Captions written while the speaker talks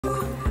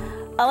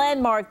A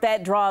landmark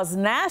that draws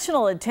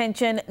national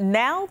attention,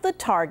 now the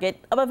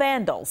target of a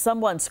vandal.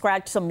 Someone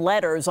scratched some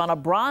letters on a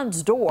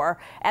bronze door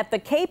at the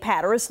Cape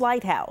Hatteras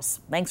Lighthouse.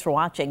 Thanks for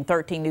watching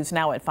 13 News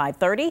Now at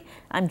 5:30.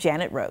 I'm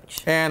Janet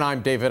Roach. And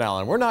I'm David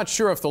Allen. We're not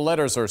sure if the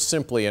letters are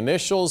simply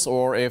initials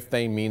or if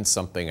they mean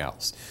something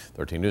else.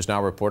 13 News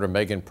Now reporter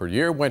Megan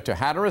Puryear went to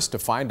Hatteras to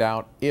find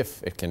out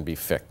if it can be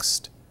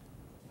fixed.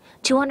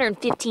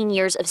 215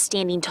 years of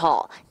standing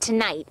tall.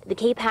 Tonight, the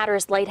Cape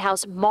Hatteras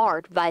Lighthouse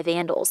marred by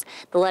vandals.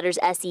 The letters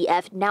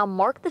SEF now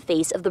mark the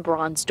face of the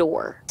bronze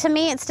door. To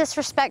me, it's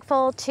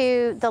disrespectful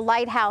to the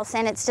lighthouse,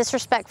 and it's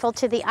disrespectful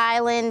to the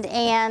island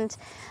and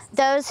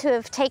those who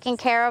have taken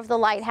care of the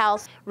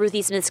lighthouse.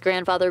 Ruthie Smith's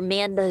grandfather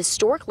manned the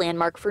historic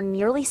landmark for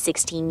nearly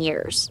 16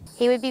 years.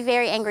 He would be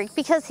very angry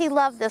because he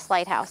loved this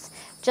lighthouse.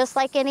 Just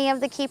like any of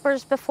the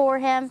keepers before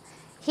him,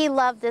 he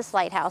loved this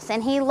lighthouse,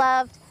 and he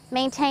loved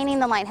maintaining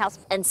the lighthouse.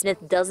 And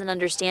Smith doesn't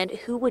understand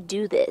who would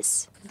do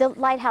this. The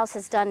lighthouse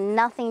has done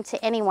nothing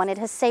to anyone. It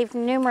has saved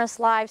numerous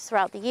lives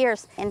throughout the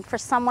years. And for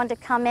someone to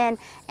come in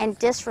and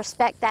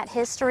disrespect that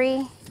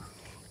history,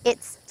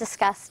 it's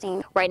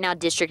disgusting. Right now,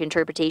 District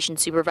Interpretation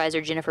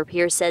Supervisor Jennifer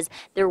Pierce says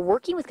they're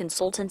working with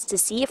consultants to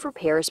see if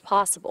repair is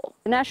possible.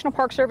 The National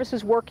Park Service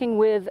is working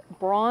with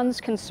bronze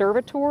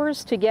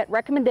conservators to get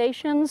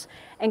recommendations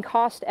and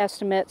cost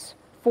estimates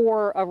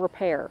for a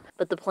repair.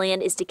 But the plan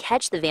is to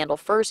catch the vandal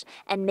first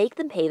and make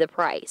them pay the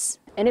price.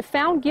 And if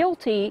found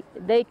guilty,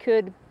 they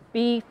could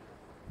be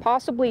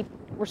possibly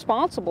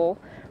responsible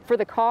for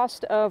the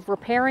cost of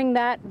repairing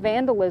that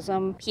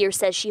vandalism. Pierce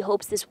says she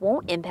hopes this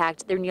won't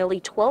impact their nearly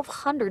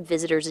 1,200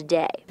 visitors a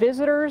day.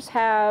 Visitors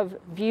have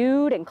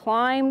viewed and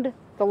climbed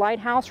the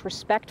lighthouse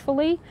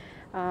respectfully.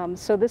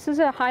 So this is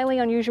a highly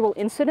unusual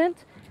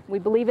incident. We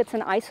believe it's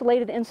an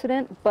isolated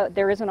incident, but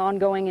there is an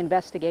ongoing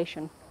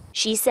investigation.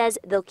 She says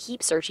they'll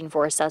keep searching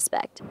for a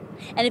suspect.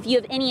 And if you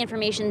have any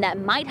information that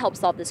might help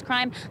solve this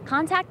crime,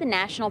 contact the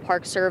National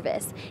Park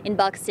Service. In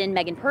Buxton,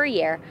 Megan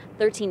Puryear,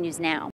 13 News Now.